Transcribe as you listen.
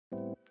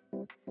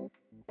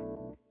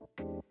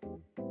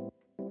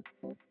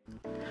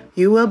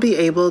you will be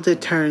able to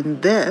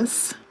turn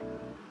this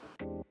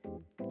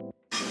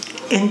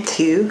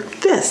into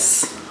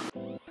this.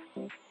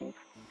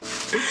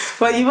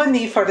 What you will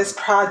need for this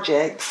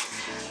project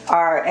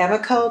are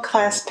Amico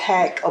Class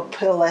Pack of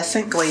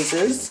pearlescent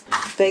glazes.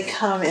 They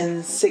come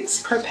in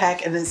 6 per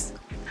pack, and it's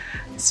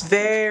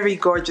very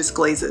gorgeous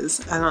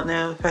glazes. I don't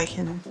know if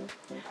you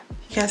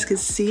guys can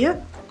see it.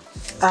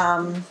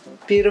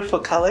 Beautiful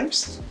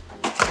colors.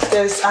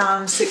 There's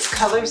 6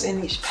 colors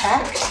in each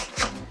pack.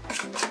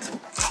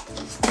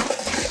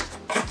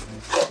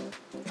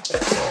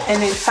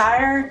 And they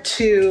fire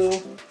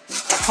to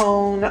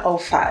tone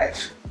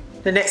 05.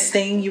 The next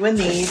thing you will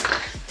need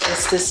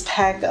is this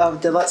pack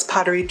of deluxe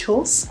pottery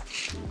tools.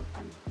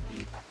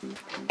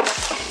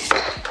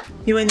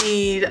 You will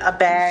need a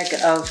bag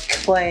of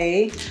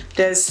clay.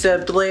 There's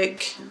the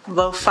Blick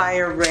Low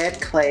Fire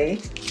Red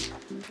clay.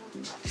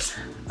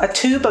 A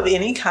tube of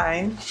any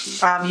kind.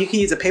 You can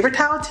use a paper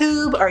towel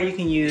tube, or you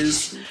can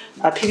use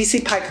a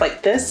PVC pipe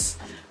like this.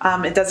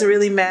 It doesn't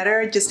really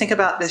matter. Just think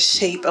about the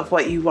shape of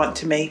what you want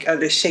to make, or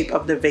the shape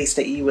of the vase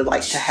that you would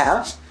like to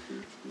have.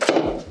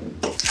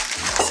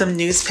 Some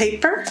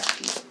newspaper,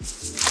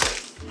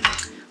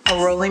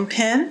 a rolling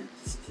pin,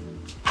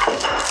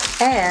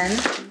 and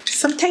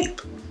some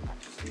tape.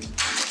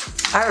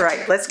 All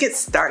right, let's get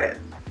started.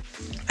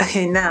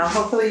 Okay, now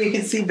hopefully you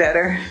can see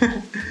better.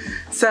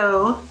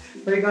 So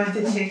we're going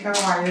to take our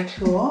wire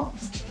tool,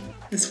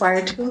 this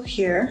wire tool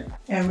here,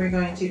 and we're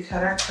going to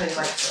cut our clay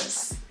like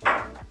this.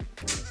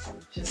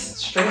 Just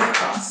straight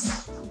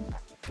across.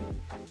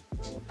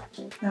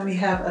 Now we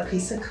have a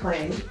piece of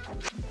clay.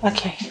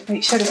 Okay,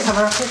 make sure to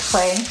cover up your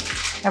clay,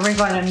 and we're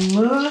going to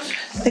move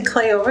the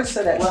clay over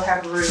so that we'll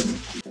have room.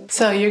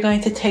 So you're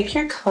going to take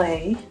your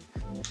clay.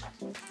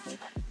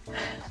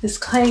 This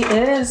clay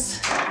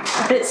is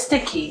a bit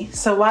sticky,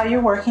 so while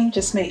you're working,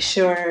 just make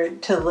sure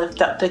to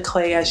lift up the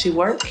clay as you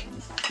work.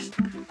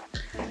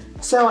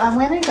 So I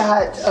went and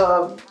got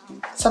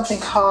something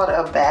called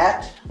a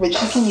bat, which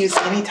you can use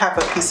any type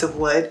of piece of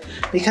wood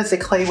because the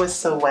clay was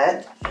so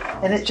wet,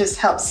 and it just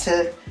helps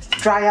to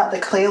dry out the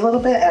clay a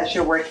little bit as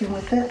you're working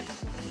with it.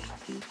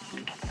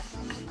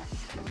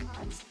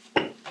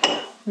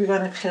 We're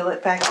going to peel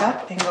it back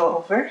up and go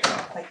over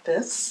like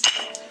this.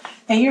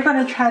 And you're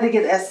going to try to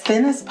get as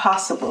thin as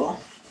possible.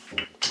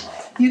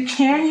 You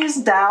can use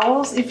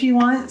dowels if you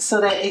want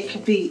so that it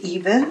could be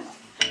even.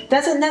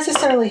 Doesn't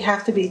necessarily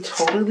have to be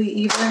totally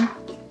even.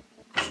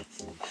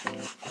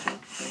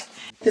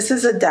 This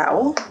is a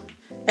dowel,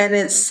 and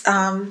it's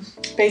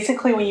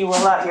basically when you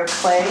roll out your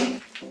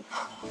clay,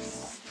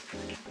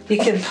 you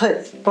can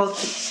put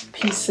both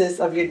pieces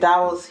of your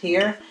dowels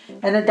here,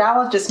 and the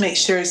dowel just makes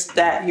sure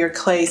that your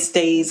clay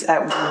stays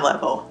at one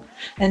level.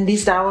 And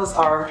these dowels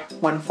are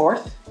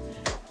 1/4.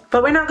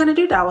 But we're not going to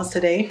do dowels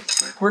today.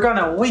 We're going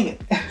to wing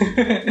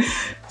it.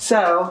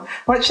 So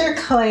once your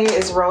clay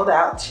is rolled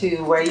out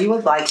to where you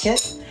would like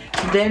it,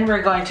 then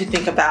we're going to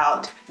think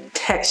about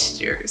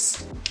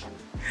textures.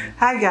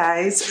 Hi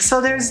guys,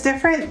 so there's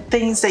different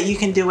things that you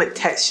can do with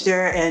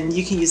texture, and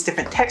you can use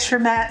different texture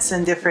mats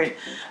and different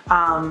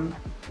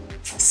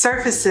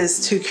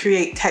surfaces to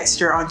create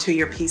texture onto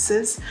your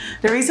pieces.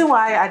 The reason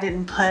why I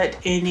didn't put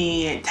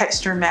any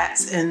texture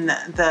mats in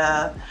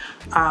the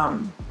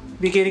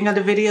beginning of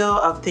the video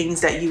of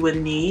things that you would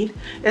need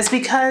is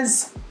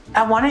because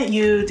I wanted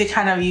you to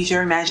kind of use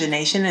your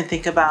imagination and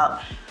think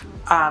about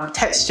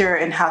texture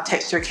and how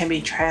texture can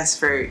be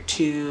transferred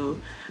to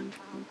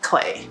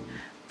clay.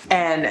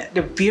 And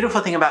the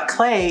beautiful thing about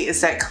clay is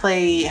that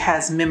clay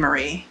has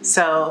memory.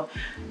 So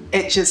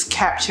it just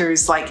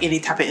captures like any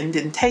type of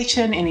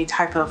indentation, any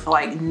type of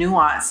like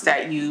nuance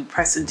that you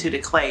press into the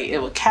clay,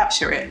 it will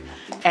capture it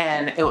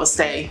and it will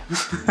stay.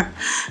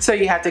 So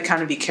you have to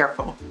kind of be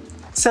careful.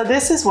 So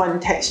this is one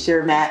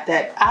texture mat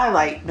that I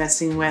like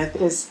messing with.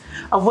 Is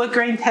a wood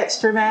grain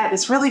texture mat.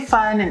 It's really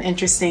fun and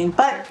interesting,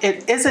 but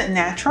it isn't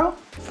natural,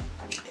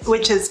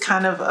 which is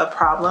kind of a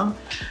problem.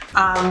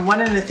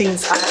 One of the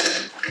things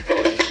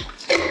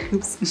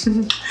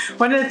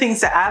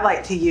that I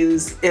like to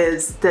use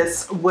is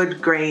this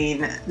wood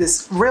grain,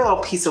 this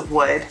real piece of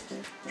wood.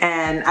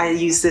 And I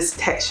use this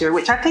texture,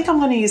 which I think I'm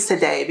going to use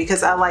today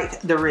because I like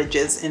the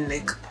ridges in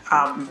the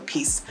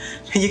piece.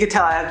 You can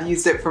tell I've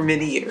used it for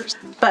many years.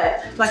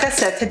 But like I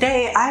said,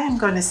 today I am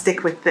going to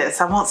stick with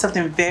this. I want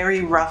something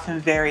very rough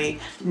and very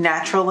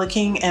natural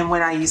looking. And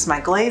when I use my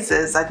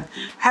glazes, I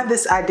have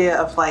this idea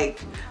of like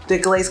the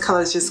glaze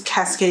colors just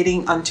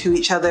cascading onto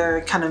each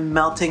other, kind of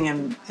melting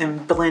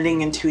and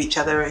blending into each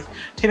other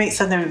to make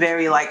something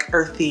very like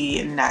earthy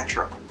and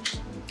natural.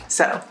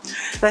 So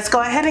let's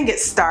go ahead and get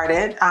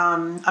started.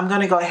 I'm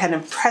going to go ahead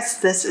and press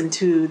this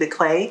into the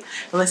clay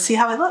and let's see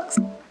how it looks.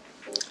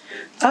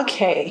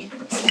 Okay,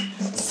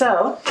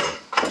 so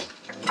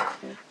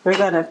we're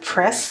going to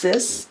press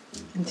this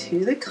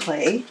into the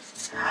clay.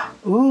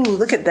 Ooh,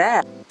 look at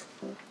that.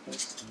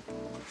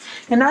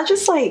 And I'm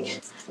just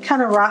like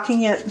kind of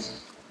rocking it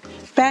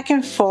back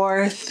and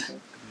forth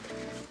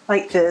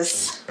like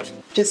this,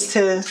 just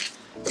to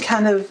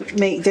kind of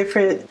make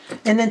different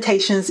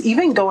indentations,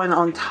 even going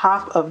on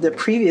top of the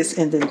previous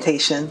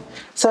indentation,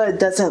 so it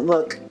doesn't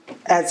look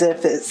as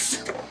if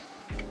it's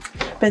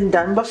been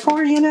done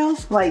before, you know,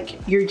 like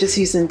you're just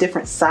using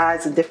different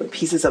sides and different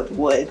pieces of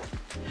wood.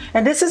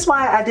 And this is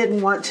why I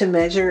didn't want to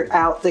measure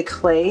out the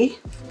clay,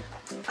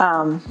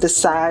 the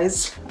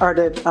size, or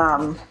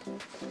the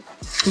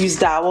use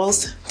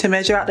dowels to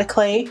measure out the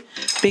clay,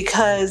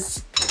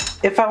 because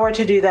if I were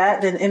to do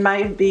that, then it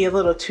might be a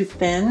little too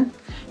thin.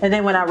 And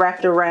then when I wrap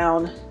it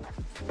around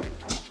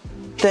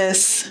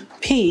this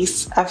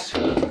piece,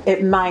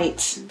 it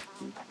might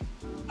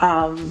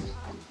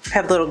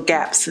have little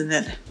gaps in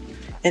it,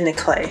 in the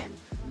clay.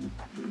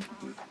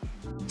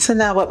 So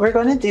now what we're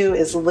going to do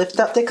is lift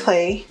up the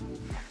clay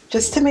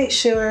just to make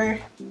sure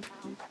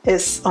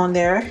it's on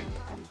there.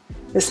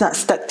 It's not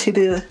stuck to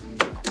the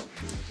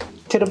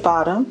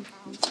bottom.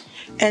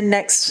 And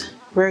next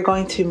we're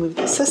going to move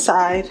this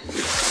aside,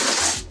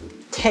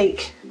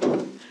 take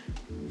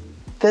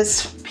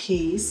this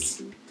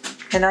piece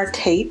and our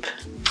tape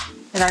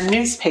and our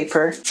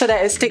newspaper so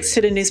that it sticks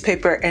to the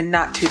newspaper and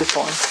not to the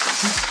form.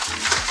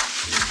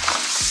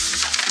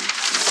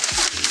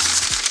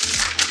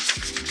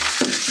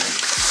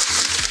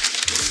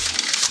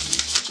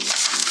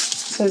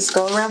 So just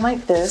go around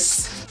like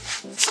this.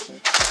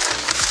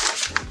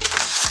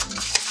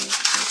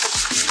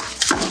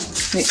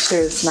 Make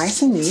sure it's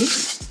nice and neat.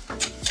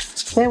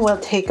 Then we'll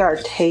take our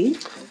tape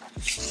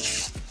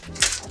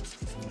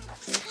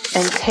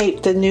and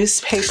tape the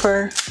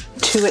newspaper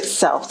to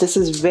itself. This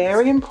is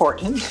very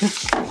important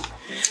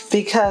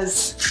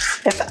because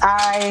if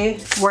I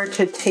were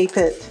to tape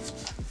it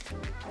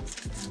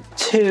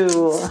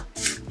to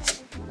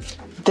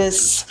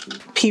this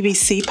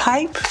PVC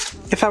pipe,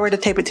 if I were to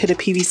tape it to the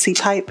PVC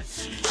pipe,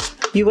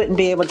 you wouldn't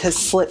be able to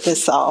slip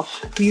this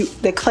off.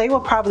 The clay will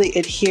probably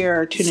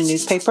adhere to the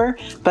newspaper,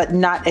 but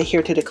not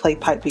adhere to the clay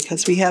pipe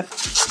because we have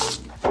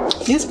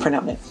newsprint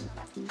on it.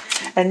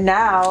 And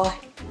now,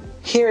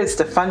 here is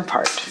the fun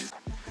part.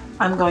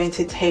 I'm going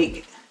to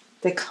take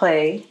the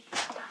clay,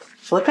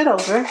 flip it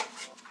over,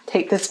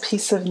 take this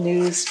piece of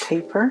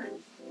newspaper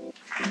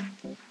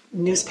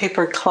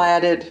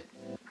cladded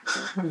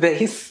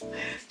vase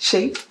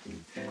shape,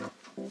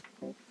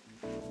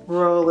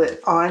 roll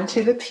it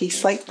onto the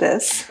piece like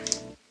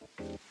this,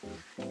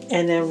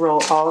 and then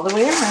roll all the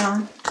way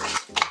around.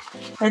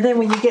 And then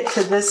when you get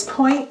to this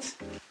point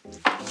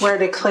where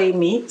the clay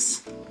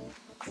meets,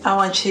 I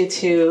want you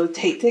to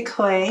take the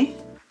clay,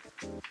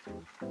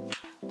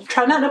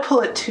 try not to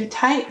pull it too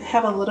tight,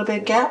 have a little bit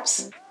of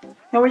gaps,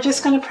 and we're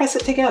just going to press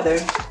it together.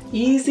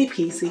 Easy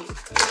peasy,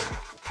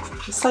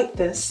 just like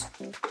this.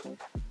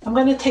 I'm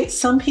going to take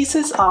some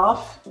pieces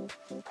off.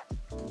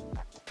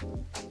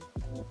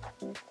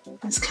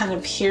 Just kind of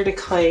adhere to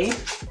clay,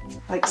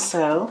 like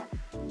so.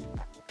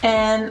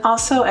 And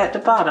also at the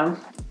bottom,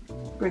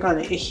 we're going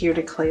to adhere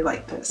to clay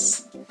like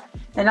this.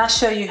 And I'll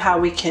show you how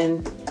we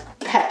can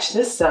patch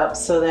this up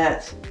so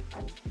that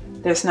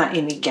there's not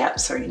any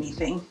gaps or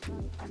anything.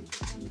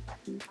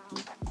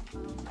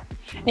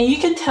 And you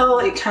can tell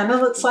it kind of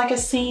looks like a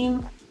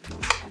seam.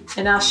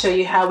 And I'll show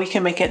you how we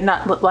can make it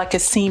not look like a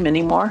seam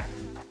anymore.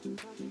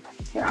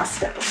 Here, I'll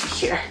step over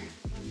here.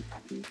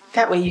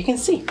 That way you can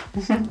see.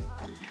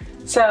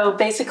 So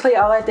basically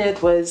all I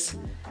did was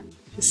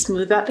just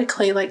smooth out the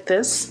clay like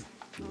this.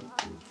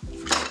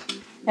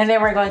 And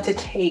then we're going to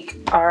take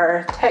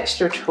our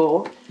texture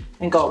tool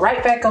and go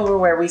right back over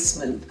where we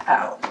smoothed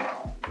out.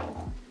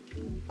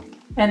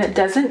 And it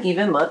doesn't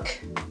even look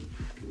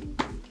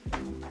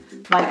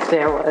like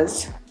there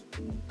was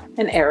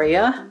an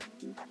area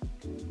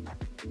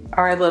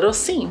or a little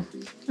seam.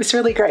 It's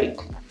really great.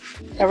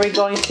 And we're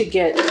going to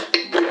get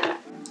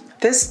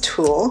this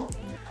tool,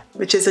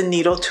 which is a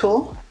needle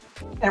tool,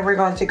 and we're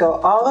going to go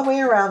all the way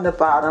around the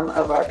bottom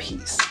of our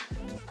piece.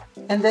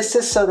 And this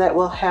is so that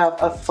we'll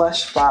have a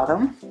flush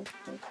bottom.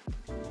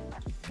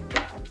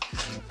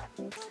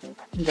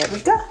 And there we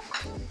go.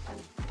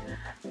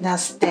 Now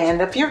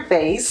stand up your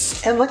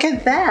vase and look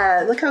at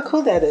that. Look how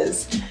cool that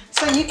is.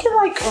 So you can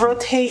like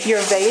rotate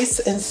your vase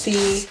and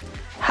see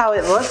how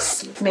it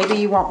looks. Maybe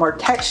you want more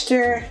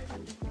texture.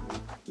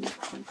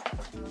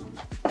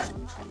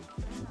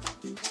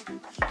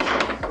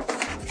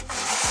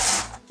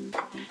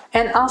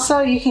 And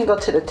also you can go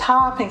to the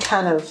top and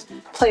kind of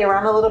play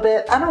around a little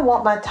bit. I don't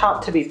want my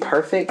top to be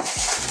perfect,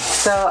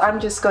 so I'm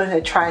just going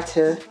to try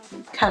to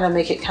kind of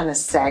make it kind of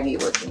saggy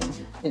looking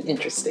and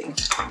interesting.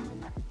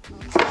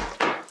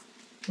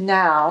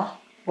 Now,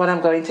 what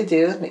I'm going to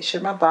do is make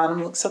sure my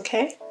bottom looks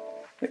okay,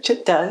 which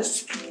it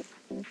does.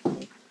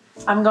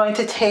 I'm going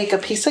to take a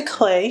piece of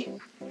clay,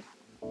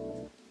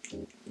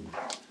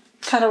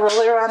 kind of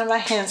roll it around in my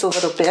hands a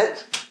little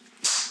bit.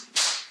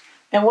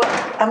 And what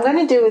I'm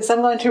going to do is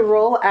I'm going to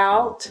roll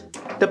out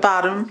the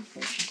bottom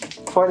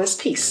for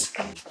this piece.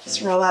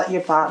 Just roll out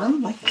your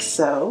bottom like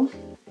so.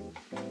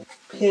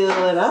 Peel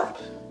it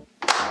up.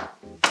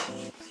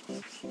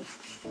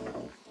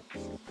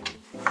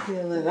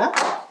 Peel it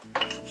up.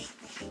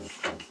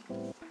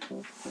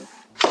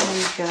 There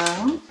you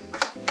go.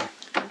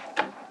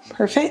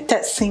 Perfect,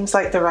 that seems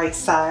like the right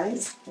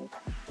size.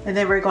 And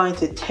then we're going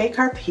to take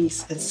our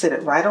piece and sit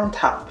it right on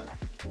top.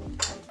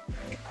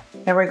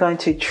 And we're going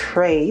to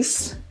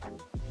trace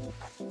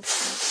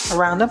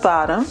around the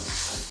bottom.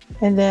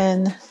 And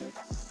then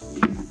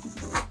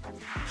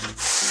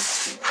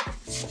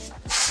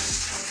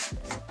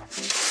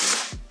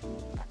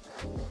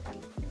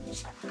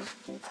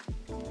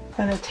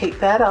I'm going to take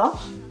that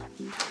off.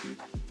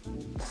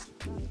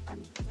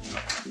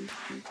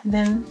 And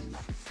then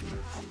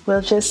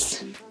we'll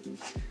just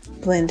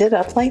blend it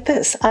up like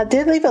this. I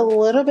did leave a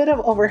little bit of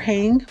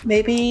overhang,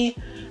 maybe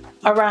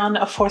around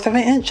 1/4 of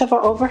an inch of an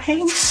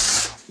overhang,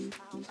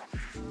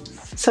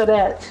 so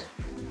that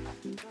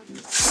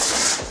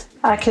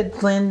I could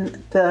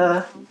blend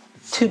the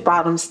two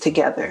bottoms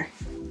together.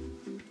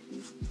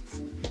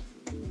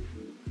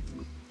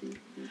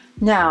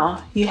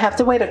 Now, you have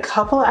to wait a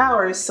couple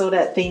hours so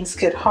that things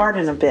get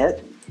harden a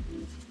bit.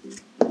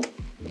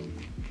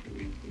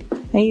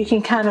 And you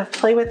can kind of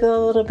play with it a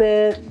little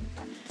bit,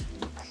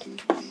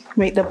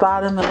 make the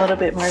bottom a little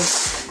bit more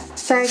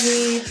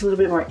saggy, a little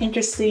bit more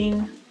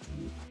interesting.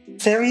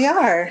 There we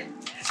are.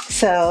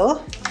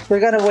 So we're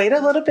gonna wait a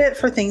little bit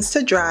for things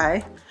to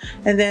dry,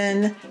 and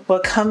then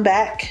we'll come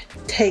back,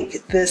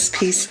 take this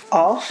piece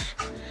off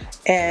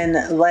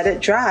and let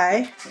it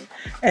dry,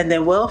 and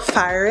then we'll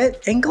fire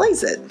it and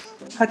glaze it.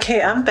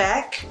 Okay, I'm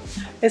back.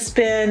 It's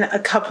been a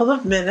couple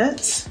of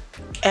minutes,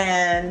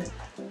 and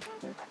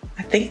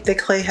I think the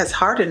clay has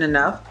hardened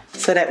enough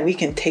so that we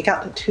can take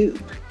out the tube.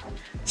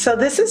 So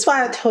this is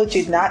why I told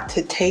you not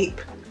to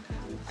tape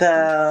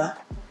the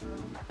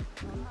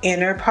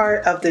inner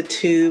part of the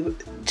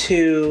tube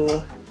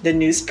to the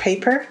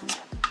newspaper,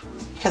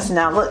 because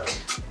now look,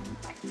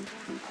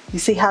 you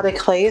see how the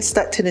clay is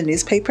stuck to the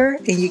newspaper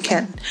and you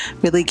can't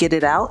really get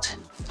it out?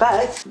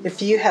 But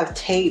if you have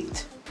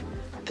taped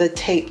the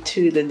tape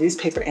to the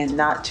newspaper and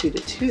not to the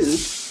tube,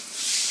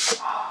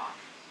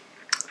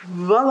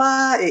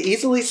 voila, it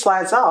easily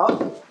slides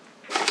off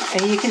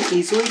and you can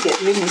easily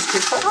get your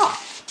newspaper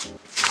off.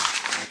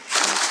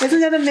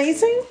 Isn't that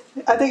amazing?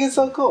 I think it's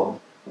so cool.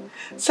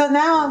 So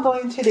now I'm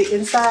going to the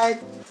inside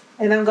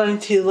and I'm going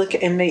to look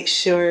and make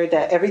sure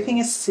that everything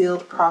is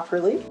sealed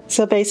properly.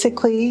 So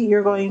basically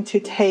you're going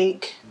to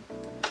take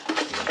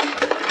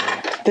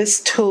this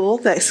tool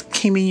that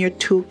came in your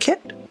toolkit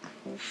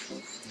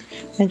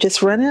and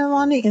just run it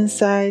along the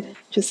inside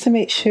just to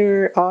make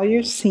sure all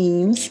your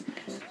seams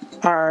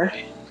are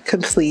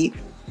complete.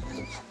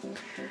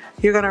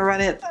 You're going to run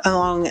it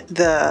along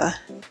the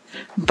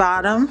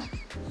bottom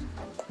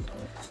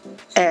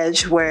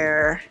edge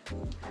where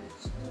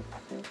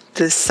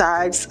the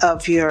sides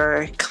of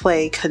your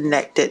clay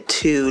connected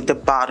to the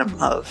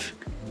bottom of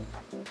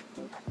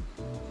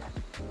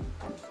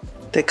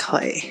the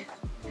clay,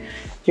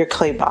 your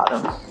clay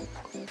bottom.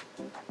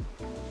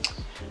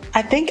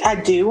 I think I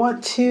do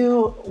want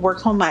to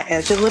work on my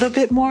edge a little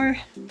bit more.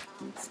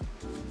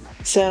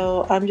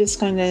 So I'm just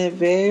going to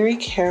very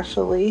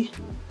carefully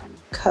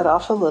cut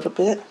off a little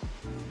bit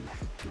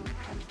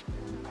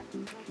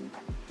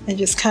and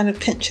just kind of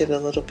pinch it a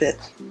little bit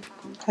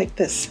like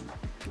this.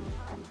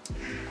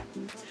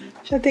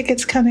 So I think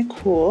it's kind of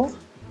cool.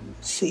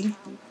 See?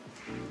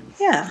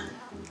 Yeah.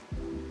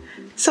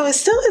 So it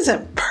still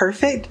isn't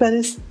perfect, but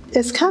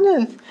it's kind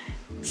of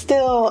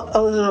still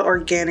a little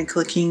organic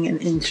looking and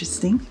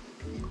interesting.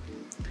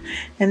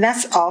 And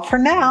that's all for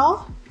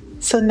now.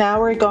 So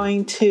now we're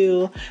going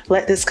to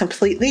let this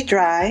completely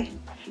dry,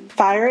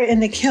 fire it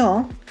in the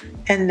kiln,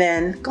 and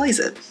then glaze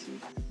it.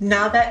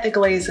 Now that the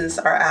glazes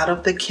are out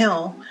of the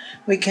kiln,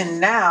 we can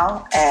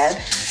now add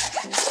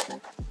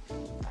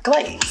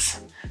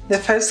glaze. The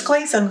first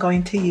glaze I'm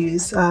going to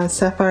use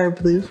Sapphire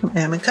Blue from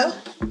Amico.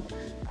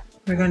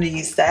 We're going to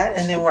use that,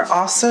 and then we're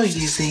also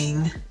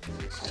using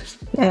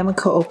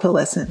Amico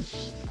Opalescent.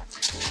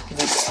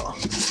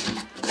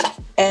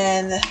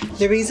 And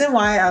the reason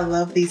why I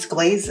love these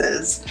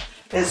glazes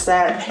is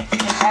that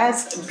it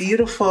has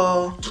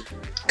beautiful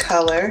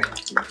color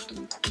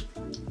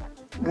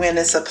when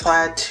it's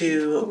applied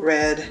to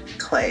red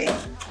clay.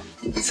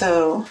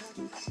 So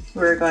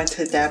we're going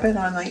to dab it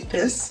on like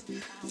this,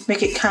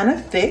 make it kind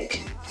of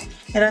thick.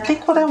 And I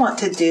think what I want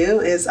to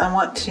do is I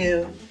want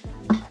to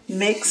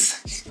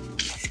mix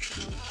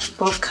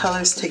both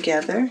colors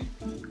together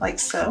like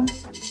so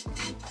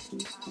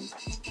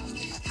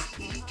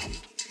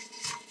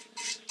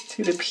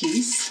to the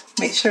piece.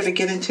 Make sure to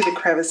get into the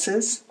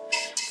crevices.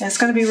 And it's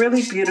going to be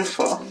really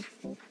beautiful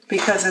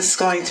because it's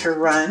going to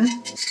run.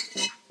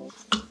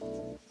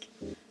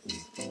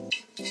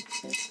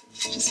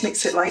 Just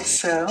mix it like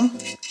so.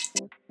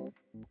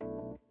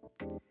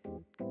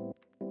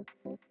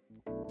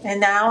 And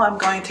now I'm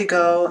going to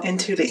go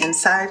into the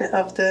inside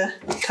of the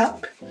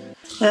cup.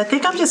 And I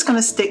think I'm just going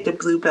to stick the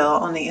bluebell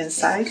on the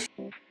inside.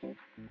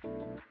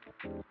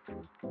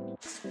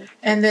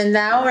 And then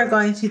now we're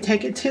going to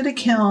take it to the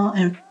kiln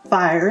and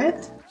fire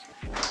it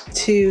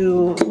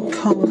to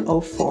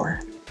cone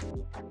 04.